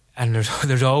 and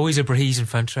there's always a breeze in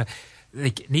Fintra.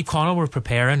 Like, Niamh Connell were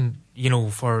preparing,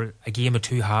 for a game of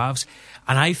 2 halves,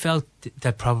 and I felt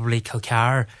that probably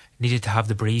Kilcar needed to have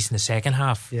the breeze in the second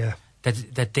half. Yeah,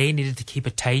 that they needed to keep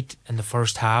it tight in the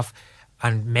first half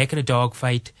and make it a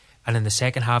dogfight, and in the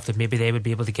second half that maybe they would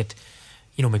be able to get,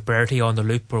 McBurty on the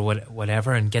loop or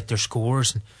whatever, and get their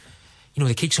scores. And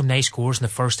they kicked some nice scores in the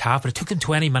first half, but it took them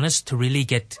 20 minutes to really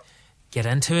get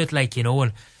into it,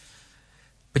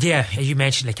 but yeah, as you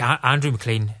mentioned, like, Andrew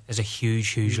McLean is a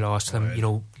huge loss to them.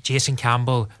 Right. Jason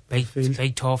Campbell,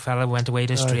 big tall fella, went away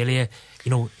to Australia.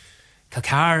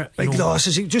 Kilcar, big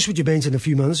losses. Just what you mentioned a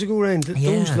few minutes ago, Ryan.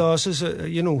 Those losses,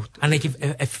 And like,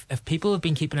 if people have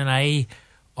been keeping an eye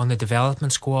on the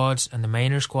development squads and the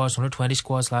minor squads, under 20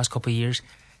 squads, last couple of years,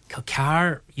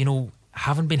 Kilcar,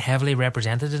 haven't been heavily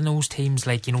represented in those teams.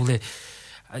 Like,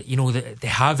 they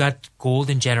have that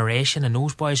golden generation, and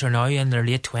those boys are now in their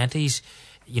late 20s,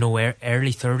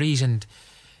 early 30s, and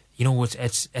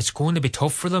it's going to be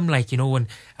tough for them. Like, and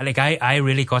like I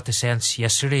really got the sense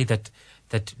yesterday that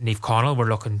that Niamh Connell were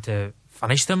looking to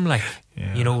finish them. Like,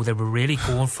 you know, they were really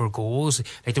going for goals.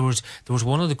 Like there was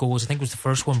one of the goals, I think it was the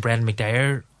first one Brendan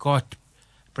McDyer got,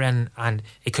 and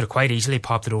he could have quite easily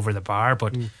popped it over the bar,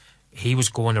 but he was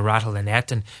going to rattle the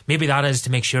net, and maybe that is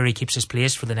to make sure he keeps his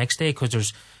place for the next day, because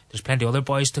there's plenty of other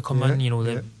boys to come in, you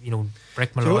know,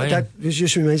 Brick Malloy. So that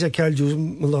just reminds me, Carl Joseph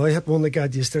Malloy had one like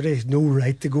that yesterday. No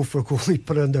right to go for a goal. He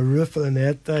put it on the roof of the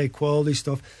net. Quality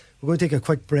stuff. We're going to take a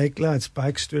quick break, lads.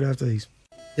 Back straight after these.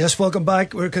 Yes, welcome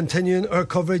back. We're continuing our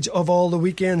coverage of all the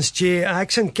weekend's GAA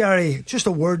action. Gary, just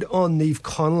a word on Niamh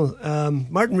Connell.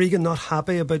 Martin Regan not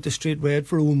happy about the straight red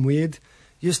for Owen Wade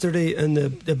yesterday in the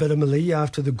bit of melee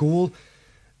after the goal.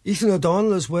 Ethan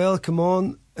O'Donnell as well come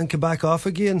on and come back off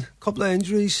again. Couple of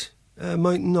injuries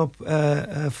mounting up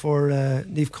for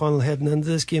Niamh Connell heading into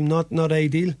this game. Not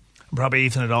ideal. Probably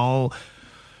Ethan O'Donnell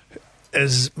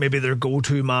is maybe their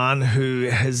go-to man, who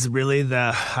is really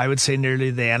I would say nearly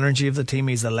the energy of the team.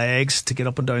 He's the legs to get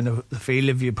up and down the field.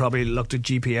 If you probably looked at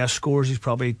GPS scores, he's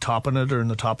probably topping it or in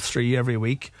the top 3 every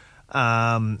week.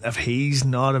 If he's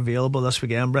not available this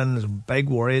weekend, Brendan, is a big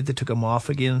worry. They took him off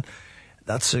again.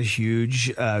 That's a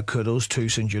huge kudos to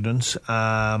St Eunan's.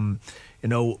 You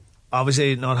know,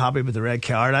 obviously not happy with the red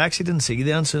card. I actually didn't see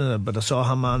the incident, but I saw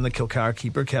him and the Kilcar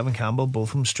keeper, Kevin Campbell, both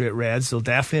of them straight reds. They'll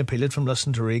definitely appeal it from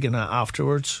listening to Regan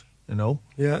afterwards, you know.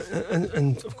 Yeah,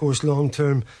 and of course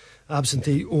long-term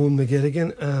absentee Owen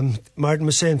McGettigan. Martin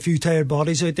was saying few tired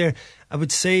bodies out there. I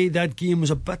would say that game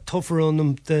was a bit tougher on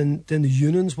them than the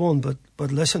Unions one,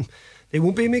 but listen, they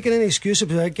won't be making any excuses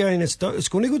for that, Gary, and it's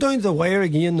going to go down to the wire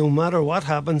again no matter what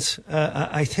happens.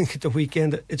 I think at the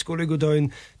weekend it's going to go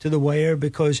down to the wire,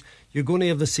 because you're going to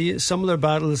have to see some of their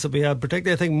battles that we had,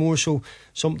 particularly I think more so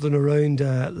something around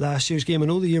last year's game. I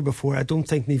know the year before I don't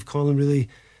think Niamh Connell really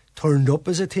turned up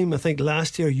as a team. I think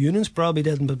last year Unions probably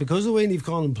didn't, but because of the way Niamh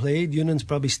Connell played, Unions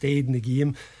probably stayed in the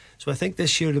game. So I think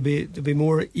this year to be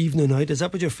more evening out. Is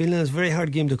that what you're feeling? It's a very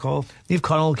hard game to call. Niamh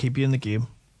Connell will keep you in the game.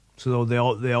 So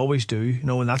they always do, you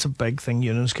know, and that's a big thing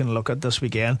Unions can look at this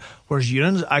weekend. Whereas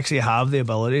Unions actually have the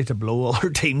ability to blow other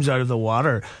teams out of the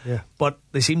water. Yeah. But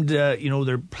they seem to, you know,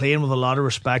 they're playing with a lot of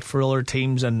respect for other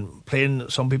teams, and playing.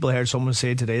 Some people, I heard someone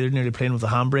say today, they're nearly playing with the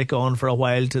handbrake on for a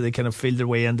while till they kind of feel their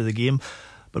way into the game.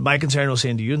 But my concern, I was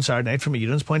saying to you on Saturday night, from a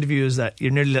Unions point of view, is that you're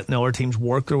nearly letting the other teams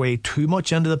work their way too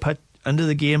much into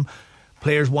the game.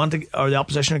 Players or the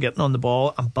opposition are getting on the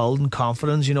ball and building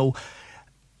confidence, you know.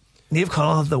 Niamh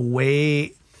Connell have the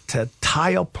way to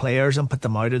tie up players and put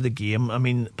them out of the game. I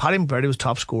mean, Paddy McBurdy was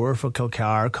top scorer for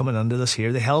Kilcar coming into this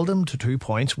year. They held him to 2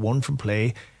 points, 1 from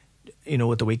play, you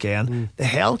know, at the weekend. They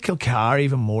held Kilcar,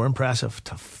 even more impressive,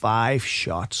 to 5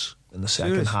 shots in the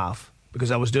second half.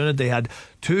 Because I was doing it, they had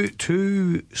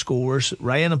two scores.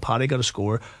 Ryan and Paddy got a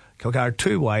score. Kilcar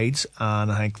 2 wides,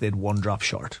 and I think they had 1 drop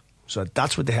short. So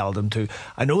that's what they held him to.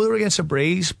 I know they were against a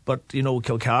breeze, but, you know,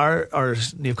 Kilcar or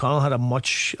Niamh Connell had a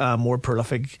much more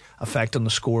prolific effect on the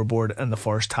scoreboard in the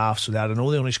first half. So that I know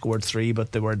they only scored 3,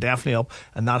 but they were definitely up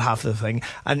in that half of the thing.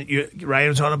 And Ryan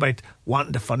was on about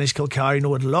wanting to finish Kilcar. You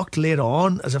know, it looked late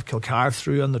on as if Kilcar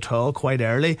threw on the towel quite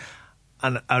early.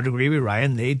 And I would agree with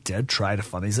Ryan, they did try to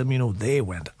finish them. You know, they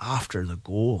went after the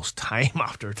goals time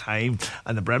after time.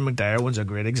 And the Brendan McDyer one's a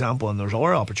great example. And there's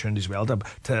other opportunities as well to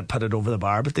put it over the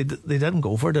bar, but they didn't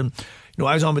go for it. And, you know,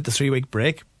 I was on with the 3-week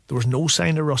break. There was no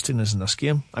sign of rustiness in this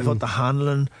game. I thought the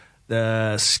handling,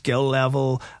 the skill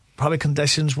level, probably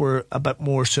conditions were a bit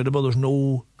more suitable. There's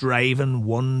no driving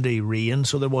 1-day rain,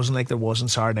 so there wasn't like there was in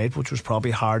Saturday night, which was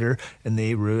probably harder in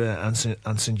the Rua and St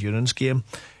Eunan's game.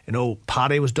 You know,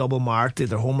 Paddy was double marked, they had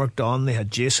their homework done, they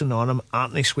had Jason on him,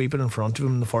 Anthony sweeping in front of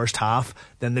him in the first half,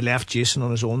 then they left Jason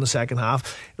on his own the second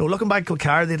half. You know, looking back,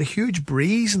 Kilcar, they had a huge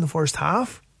breeze in the first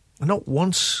half, and not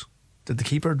once did the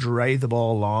keeper drive the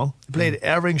ball long. They played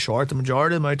everything short. The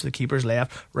majority of them out to the keeper's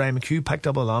left. Ryan McHugh picked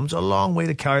up a lump. It's a long way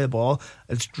to carry the ball.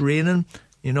 It's draining,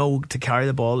 you know, to carry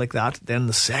the ball like that. Then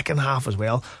the second half as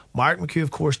well. Mark McHugh,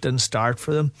 of course, didn't start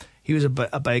for them. He was a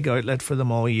big outlet for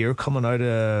them all year, coming out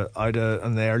of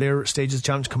in the earlier stages of the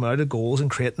Champions, coming out of goals and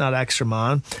creating that extra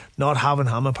man. Not having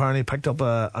him, apparently picked up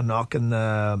a knock in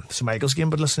the St Michael's game,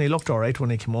 but listen, he looked alright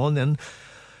when he came on. Then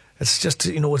it's just,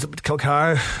 you know, with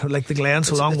Kilcar, like the Glen,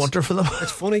 so long winter for them.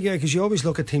 It's funny, yeah, because you always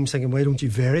look at teams thinking, why don't you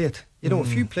vary it? You know,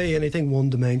 if you play anything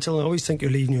one-dimensional, I always think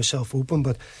you're leaving yourself open,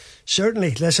 but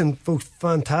certainly, listen, folks,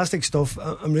 fantastic stuff.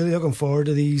 I'm really looking forward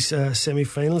to these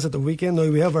semi-finals at the weekend.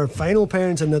 Now, we have our final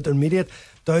pairings in the intermediate.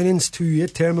 Downings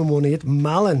 2-8, Termon 1-8.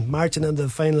 Malin marching into the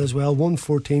final as well,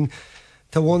 1-14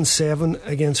 to 1-7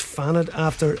 against Fanet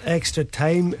after extra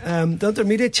time. The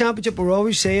intermediate championship, we're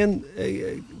always saying,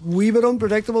 wee bit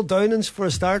unpredictable. Downings for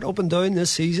a start, up and down this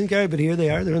season, Gary, but here they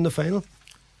are, they're in the final.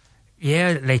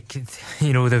 Yeah, like,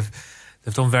 you know, they've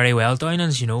done very well,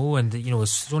 Downlands, you know, and, you know,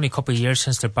 it's only a couple of years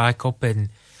since they're back up in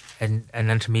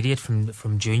intermediate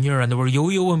from junior, and they were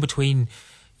yo-yoing between,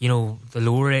 you know, the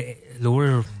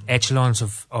lower echelons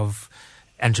of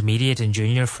intermediate and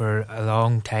junior for a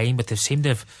long time, but they seem to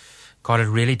have got it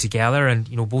really together, and,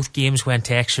 you know, both games went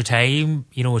to extra time.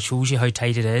 You know, it shows you how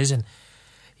tight it is, and,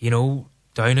 you know,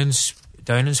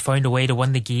 Downlands found a way to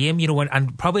win the game, you know,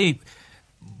 and probably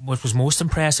what was most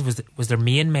impressive was their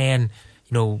main men,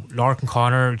 you know, Larkin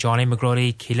Connor, Johnny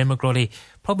McGruddy, Keelan McGruddy,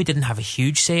 probably didn't have a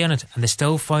huge say on it, and they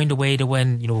still found a way to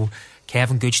win. You know,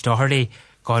 Kevin Gooch Doherty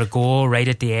got a goal right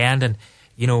at the end, and,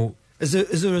 you know, is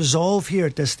there resolve here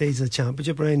at this stage of the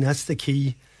championship, Brian? That's the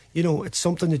key. You know, it's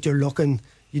something that you're looking.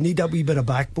 You need that wee bit of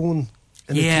backbone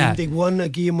in the team. They won a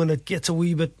game when it gets a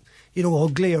wee bit, you know,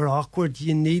 ugly or awkward.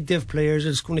 You need to have players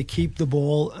that's going to keep the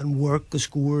ball and work the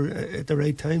score at the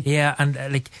right time. Yeah, and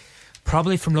like,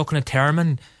 probably from looking at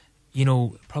Termon, you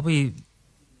know, probably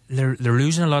they're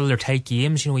losing a lot of their tight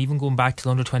games. You know, even going back to the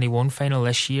under-21 final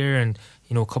this year, and,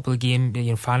 you know, a couple of game,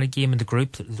 you know, final game in the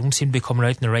group, they don't seem to be coming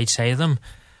out on the right side of them.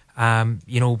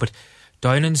 You know, but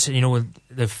Downlands, you know,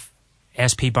 they've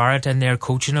SP Barrett in there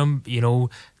coaching them. You know,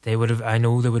 I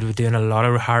know they would have been doing a lot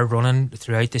of hard running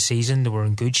throughout the season. They were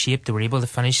in good shape. They were able to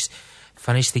finish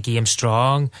the game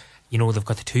strong. You know, they've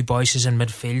got the two boys in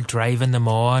midfield driving them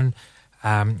on.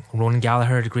 Ronan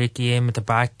Gallagher had a great game at the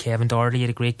back. Kevin Doherty had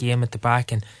a great game at the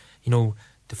back, and, you know,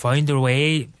 they found their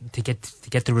way to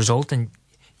get the result. And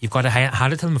you've got to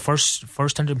hand it to them, the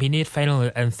first intermediate final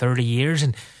in 30 years,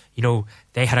 and, you know,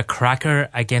 they had a cracker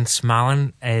against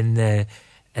Malin in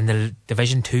the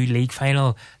Division 2 league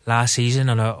final last season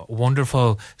on a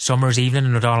wonderful summer's evening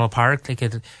in O'Donnell Park. Like,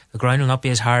 the ground will not be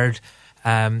as hard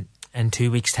in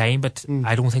 2 weeks' time, but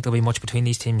I don't think there'll be much between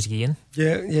these teams again.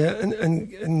 Yeah,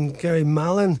 and Gary,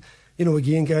 Malin, you know,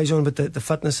 again, guys, on about the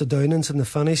fitness of Downlands and the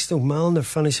finish. So Malin are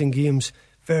finishing games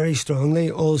very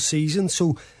strongly all season,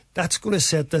 so that's going to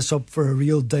set this up for a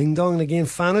real ding-dong. And again,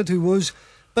 Fanad, who was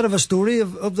bit of a story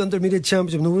of the intermediate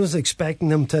championship. No one was expecting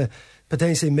them to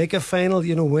potentially make a final,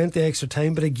 you know, went the extra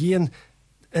time. But again,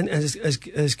 and as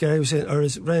Gary was saying, or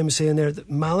as Ryan was saying there, that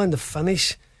Malin, the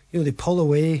finish, you know, they pull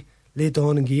away late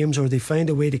on in games, or they find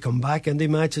a way to come back into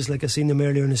matches, like I seen them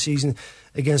earlier in the season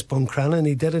against Buncrana, and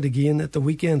he did it again at the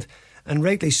weekend. And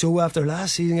rightly so, after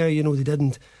last season, you know, they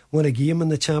didn't win a game in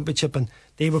the championship, and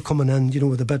they were coming in, you know,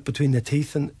 with a bit between the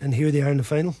teeth, and here they are in the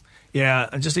final. Yeah,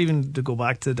 and just even to go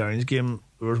back to the Downs game,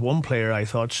 there was one player I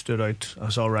thought stood out. I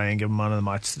saw Ryan give him man of the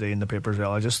match today in the paper as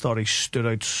well. I just thought he stood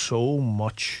out so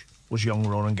much, was young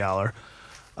Ronan Gallagher.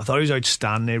 I thought he was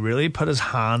outstanding. He really put his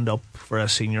hand up for a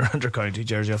senior inter-county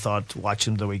jersey. I thought,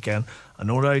 watching the weekend, and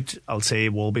no doubt I'll say he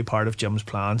will be part of Jim's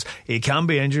plans. He can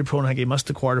be injury prone. I think he missed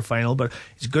the quarter final, but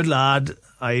he's a good lad.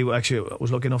 I actually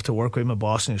was lucky enough to work with him at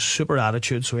Boston. He's super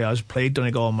attitude, so he has played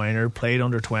Donegal minor, played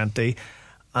under 20,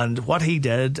 and what he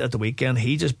did at the weekend,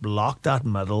 he just blocked that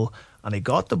middle, and he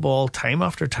got the ball time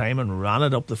after time and ran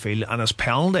it up the field. And his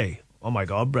penalty, oh my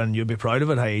God, Brendan, you'd be proud of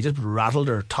it, how he just rattled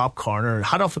her top corner,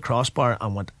 had off the crossbar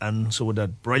and went in. So it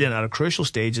did brilliant at a crucial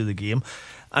stage of the game.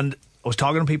 And I was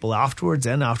talking to people afterwards,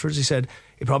 he said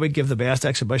he'd probably give the best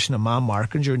exhibition of man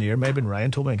marking during the year. Maybe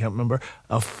Ryan told me, I can't remember,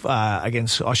 of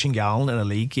against Oshingallen in a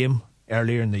league game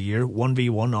earlier in the year,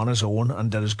 1v1 on his own, and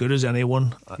did as good as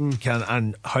anyone can.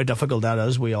 And how difficult that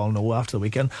is, we all know after the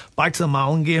weekend. Back to the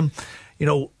Malin game, you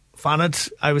know,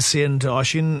 Fanad, I was saying to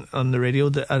Oshin on the radio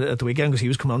at the weekend, because he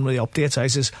was coming on with the updates, I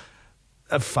says,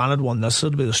 if Fanad won this,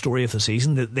 it'll be the story of the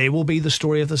season. That they will be the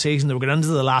story of the season. They were going into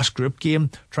the last group game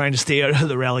trying to stay out of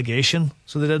the relegation,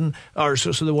 so they didn't, or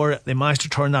so they managed to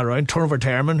turn that around. Turnover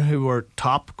Termon, who were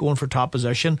top, going for top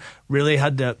position, really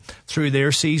had to, through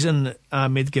their season,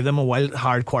 give them a wild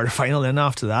hard quarter final in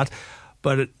after that.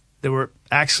 But they were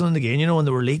excellent again, you know, and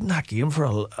they were leading that game for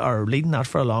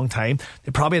a long time.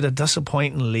 They probably had a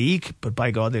disappointing league, but by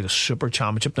God, they had a super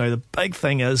championship. Now the big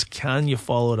thing is, can you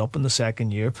follow it up in the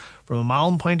second year? From a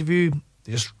Malin point of view,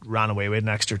 they just ran away with an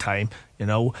extra time. You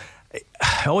know,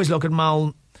 I always look at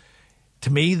Malin.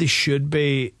 To me, they should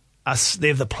be. They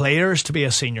have the players to be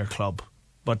a senior club,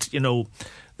 but you know,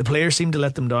 the players seem to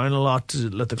let them down a lot,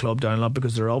 let the club down a lot,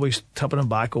 because they're always tipping them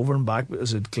back, over and back.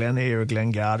 Is it Glenay or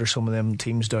Glengad or some of them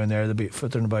teams down there? They'll be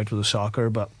footering about with the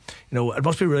soccer. But, you know, it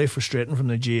must be really frustrating from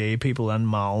the GA people in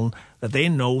Malin that they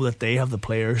know that they have the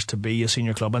players to be a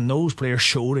senior club. And those players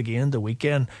showed again the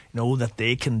weekend, you know, that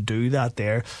they can do that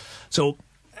there. So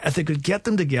if they could get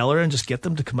them together and just get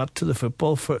them to commit to the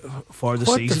football for the Quit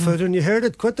season. the footering, you heard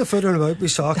it. Quit the footering about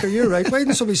with soccer. You're right. Why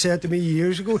didn't somebody say it to me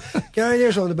years ago? Gary,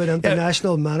 there's on about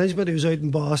international management. He was out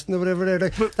in Boston or whatever. There.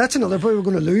 Like, that's another point we're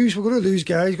going to lose. We're going to lose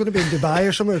Gary. He's going to be in Dubai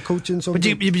or somewhere coaching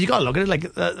something. But you got to look at it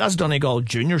like that's Donegal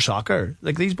junior soccer.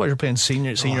 Like these boys are playing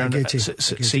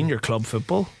senior club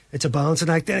football. It's a balancing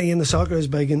act. Again, the soccer is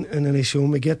big in any show.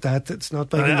 We get that. It's not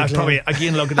big. That's probably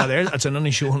again looking at there. It's an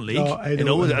uninsured league. No, you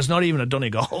know, it's not even a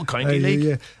Donegal county league.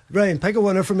 Yeah. Ryan, pick a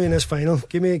winner for me in this final.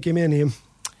 Give me a name.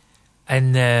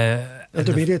 And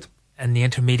intermediate. In the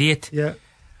intermediate. Yeah.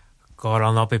 God,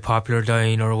 I'll not be popular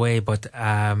down our way, but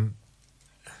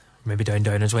maybe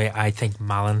down his way. I think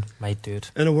Malin might do it.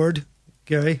 In a word,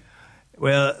 Gary.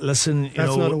 Well, listen,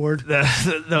 that's not a word.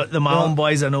 The Malin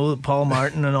boys, I know Paul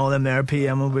Martin and all them there,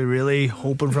 PM will be really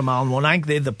hoping for Malin 1. I think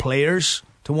they had the players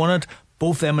to win it.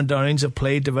 Both them and Downs have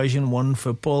played Division 1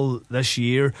 football this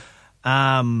year.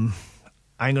 I'm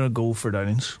going to go for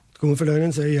Downs. Going for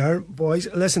Downings, there you are, boys.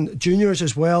 Listen, juniors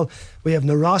as well. We have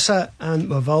Narasa and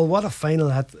Moville. What a final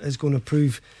that is going to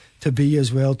prove to be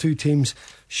as well. Two teams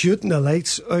shooting the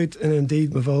lights out, and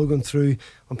indeed Moville going through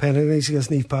on penalties against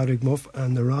Niamh Patrick Muff,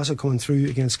 and Narasa coming through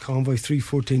against Convoy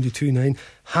 3-14 to 2-9.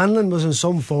 Hanlon was in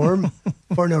some form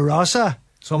for Narasa.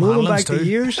 Some rolling Hanlons back too. the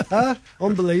years.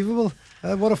 Unbelievable.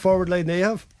 What a forward line they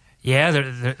have. Yeah,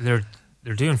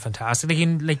 they're doing fantastic.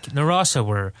 Again, like Narasa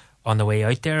were on the way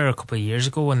out there a couple of years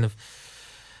ago, and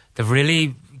they've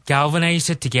really galvanised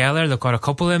it together. They've got a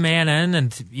couple of men in,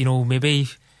 and you know, maybe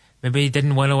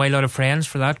didn't win away a lot of friends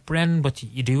for that, Brennan, but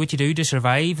you do what you do to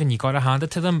survive, and you got to hand it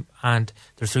to them, and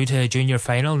they're through to a junior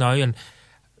final now, and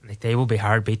like, they will be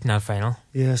hard beaten that final.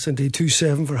 Yes, indeed.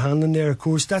 2-7 for Hanlon there, of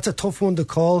course. That's a tough one to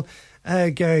call,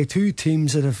 Gary. Two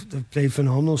teams that have played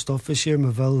phenomenal stuff this year,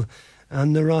 Moville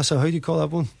and Narasa. How do you call that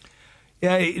one?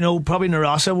 Yeah, you know, probably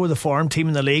Narasa were the form team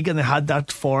in the league, and they had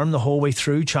that form the whole way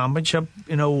through championship,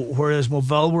 you know, whereas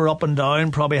Moville were up and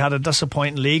down, probably had a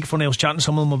disappointing league. Funny, I was chatting to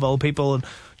some of the Moville people, and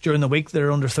during the week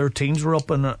their under-13s were up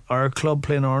in our club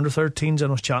playing our under-13s, and I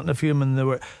was chatting to a few of them,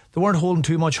 and they weren't holding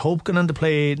too much hope going in to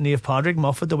play Niamh Patrick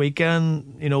Muff at the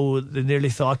weekend. You know, they nearly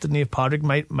thought that Niamh Patrick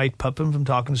might pip him from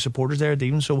talking to supporters there at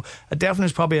even. So it definitely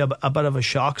was probably a bit of a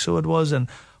shock, so it was. And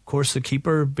of course the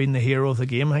keeper being the hero of the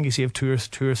game, I think he saved two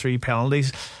or three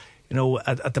penalties. You know,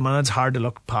 at the minute it's hard to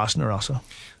look past Narasa.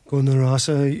 Going to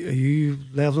Narasa, are you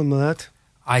levelling with that?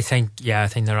 I think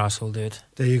Narasa will do it.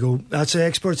 There you go. That's the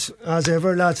experts as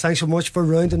ever, lads. Thanks so much for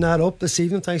rounding that up this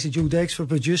evening. Thanks to Joe Dex for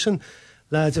producing.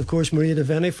 Lads, of course, Maria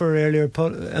Devaney for earlier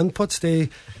input. Stay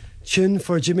tuned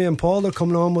for Jimmy and Paul. They're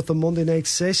coming on with the Monday night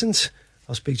sessions.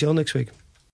 I'll speak to you all next week.